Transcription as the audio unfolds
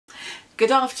Good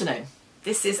afternoon.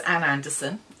 This is Anne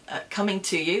Anderson coming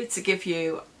to you to give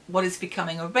you what is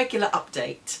becoming a regular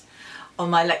update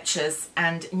on my lectures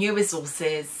and new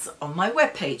resources on my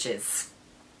web pages.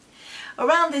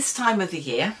 Around this time of the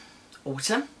year,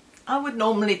 autumn, I would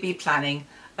normally be planning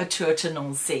a tour to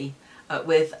Nancy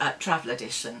with travel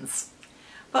editions.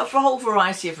 But for a whole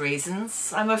variety of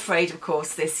reasons, I'm afraid, of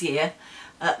course, this year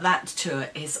that tour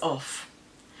is off.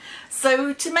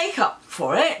 So to make up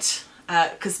for it,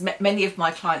 because many of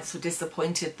my clients were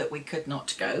disappointed that we could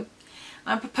not go,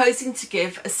 I'm proposing to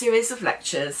give a series of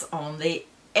lectures on the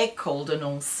École de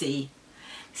Nancy.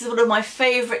 This is one of my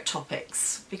favourite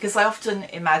topics because I often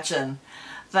imagine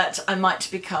that I might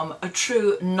become a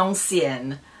true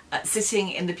Nancienne, sitting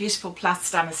in the beautiful Place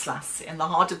Stanislas in the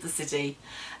heart of the city,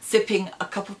 sipping a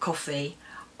cup of coffee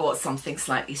or something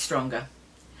slightly stronger.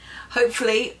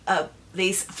 Hopefully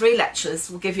these 3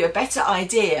 lectures will give you a better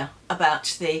idea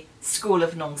about the School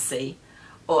of Nancy,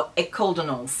 or École de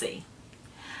Nancy.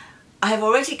 I have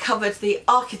already covered the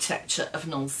architecture of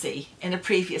Nancy in a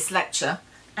previous lecture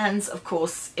and of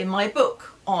course in my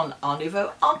book on Art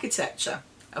Nouveau architecture,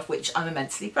 of which I'm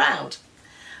immensely proud.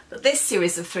 But this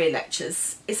series of 3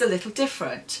 lectures is a little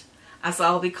different, as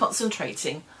I'll be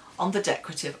concentrating on the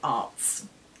decorative arts.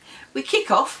 We kick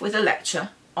off with a lecture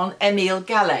on Émile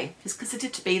Gallet, who's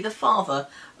considered to be the father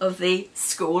of the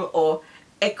school, or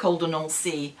École de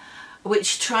Nancy,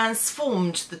 which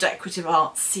transformed the decorative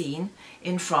arts scene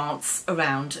in France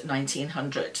around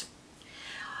 1900.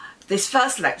 This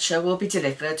first lecture will be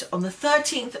delivered on the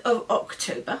 13th of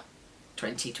October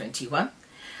 2021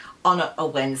 on a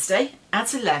Wednesday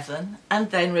at 11 and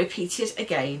then repeated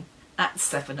again at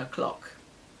 7 o'clock.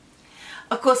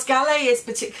 Of course, Gallet is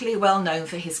particularly well known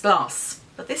for his glass,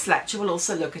 but this lecture will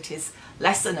also look at his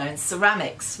lesser known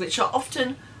ceramics, which are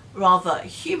often rather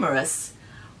humorous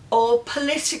or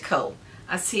political,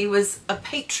 as he was a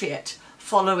patriot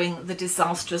following the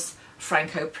disastrous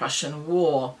Franco-Prussian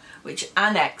War, which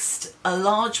annexed a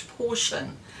large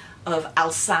portion of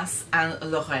Alsace and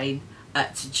Lorraine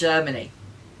to Germany.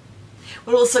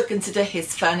 We'll also consider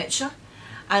his furniture,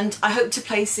 and I hope to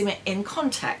place him in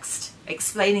context,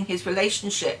 explaining his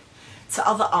relationship to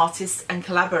other artists and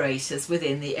collaborators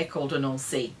within the École de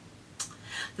Nancy.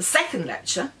 The second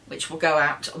lecture, which will go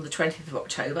out on the 20th of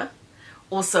October,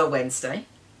 also a Wednesday,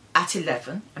 at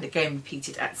 11 and again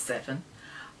repeated at 7,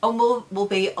 and will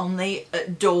be on the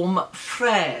Dorme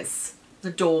Frères,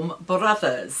 the Dorme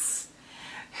brothers,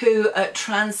 who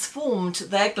transformed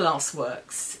their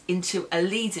glassworks into a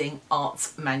leading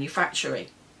arts manufactory.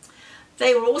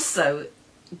 They were also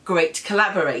great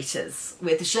collaborators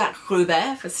with Jacques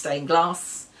Rubert for stained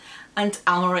glass and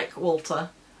Almeric Walter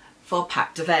for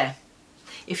Patte de Verre.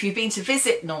 If you've been to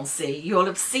visit Nancy, you'll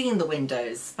have seen the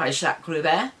windows by Jacques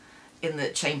Rubert in the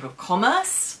Chamber of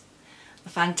Commerce, the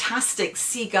fantastic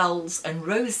seagulls and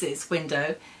roses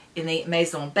window in the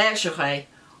Maison Bergeret,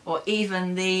 or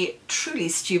even the truly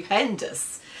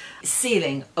stupendous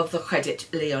ceiling of the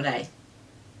Crédit Lyonnais.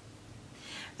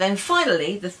 Then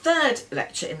finally, the third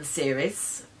lecture in the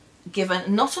series,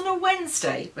 given not on a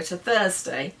Wednesday but a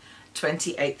Thursday,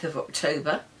 28th of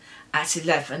October at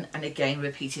 11 and again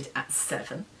repeated at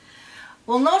 7,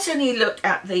 will not only look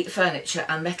at the furniture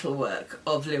and metalwork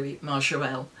of Louis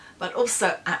Majorelle, but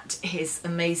also at his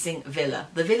amazing villa,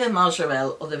 the Villa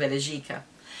Majorelle or the Villa Gica.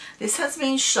 This has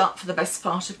been shut for the best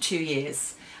part of 2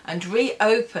 years and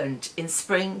reopened in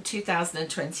spring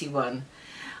 2021.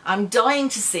 I'm dying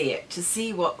to see it, to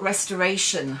see what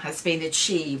restoration has been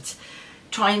achieved,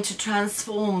 trying to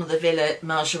transform the Villa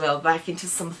Majorelle back into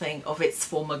something of its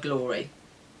former glory.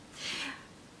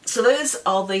 So those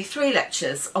are the 3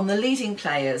 lectures on the leading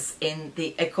players in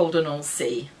the École de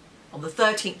Nancy. On the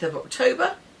 13th of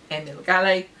October, Émile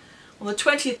Gallet, on the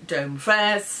 20th, Dorme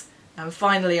Frères, and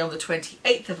finally on the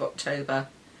 28th of October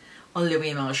on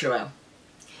Louis Majorelle.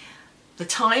 The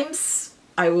times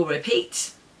I will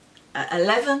repeat,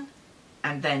 11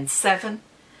 and then 7,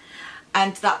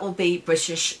 and that will be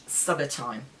British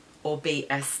Summertime, or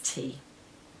BST.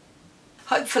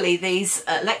 Hopefully these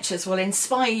lectures will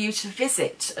inspire you to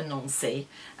visit Nancy,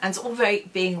 and all very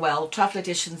being well, Travel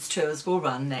Editions tours will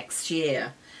run next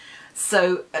year.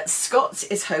 So Scott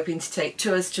is hoping to take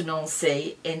tours to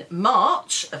Nancy in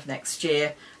March of next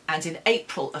year and in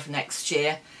April of next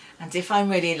year, and if I'm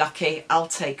really lucky I'll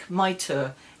take my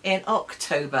tour in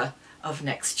October of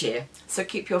next year. So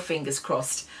keep your fingers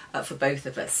crossed for both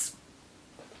of us.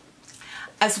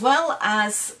 As well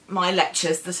as my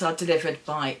lectures that are delivered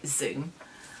by Zoom,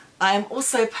 I am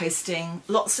also posting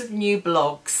lots of new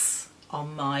blogs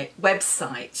on my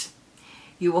website.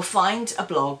 You will find a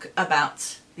blog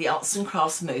about the arts and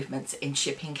crafts movement in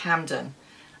Chipping Campden,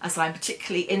 as I'm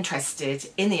particularly interested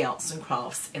in the arts and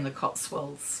crafts in the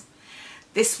Cotswolds.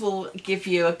 This will give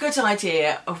you a good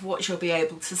idea of what you'll be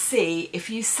able to see if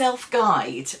you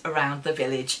self-guide around the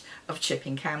village of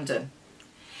Chipping Campden.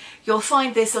 You'll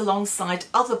find this alongside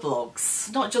other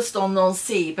blogs, not just on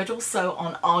Nancy, but also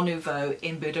on Art Nouveau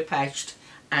in Budapest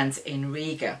and in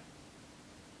Riga.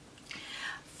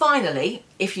 Finally,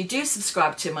 if you do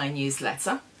subscribe to my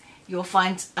newsletter, you'll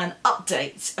find an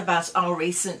update about our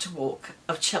recent walk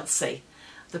of Chelsea,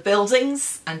 the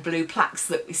buildings and blue plaques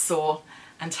that we saw,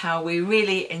 and how we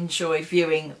really enjoy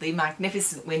viewing the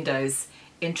magnificent windows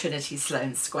in Trinity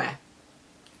Sloane Square.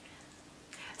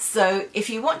 So if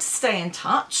you want to stay in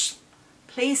touch,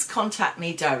 please contact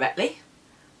me directly,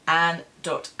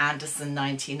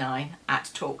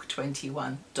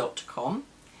 anne.anderson99@talk21.com,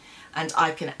 and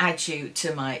I can add you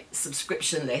to my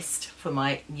subscription list for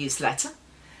my newsletter.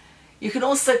 You can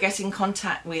also get in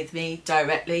contact with me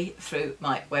directly through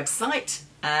my website,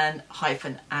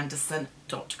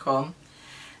 anne-anderson.com.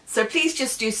 So please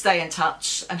just do stay in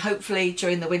touch, and hopefully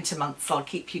during the winter months I'll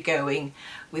keep you going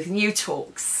with new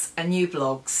talks and new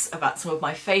blogs about some of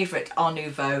my favourite Art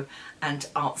Nouveau and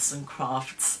arts and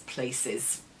crafts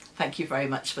places. Thank you very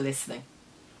much for listening.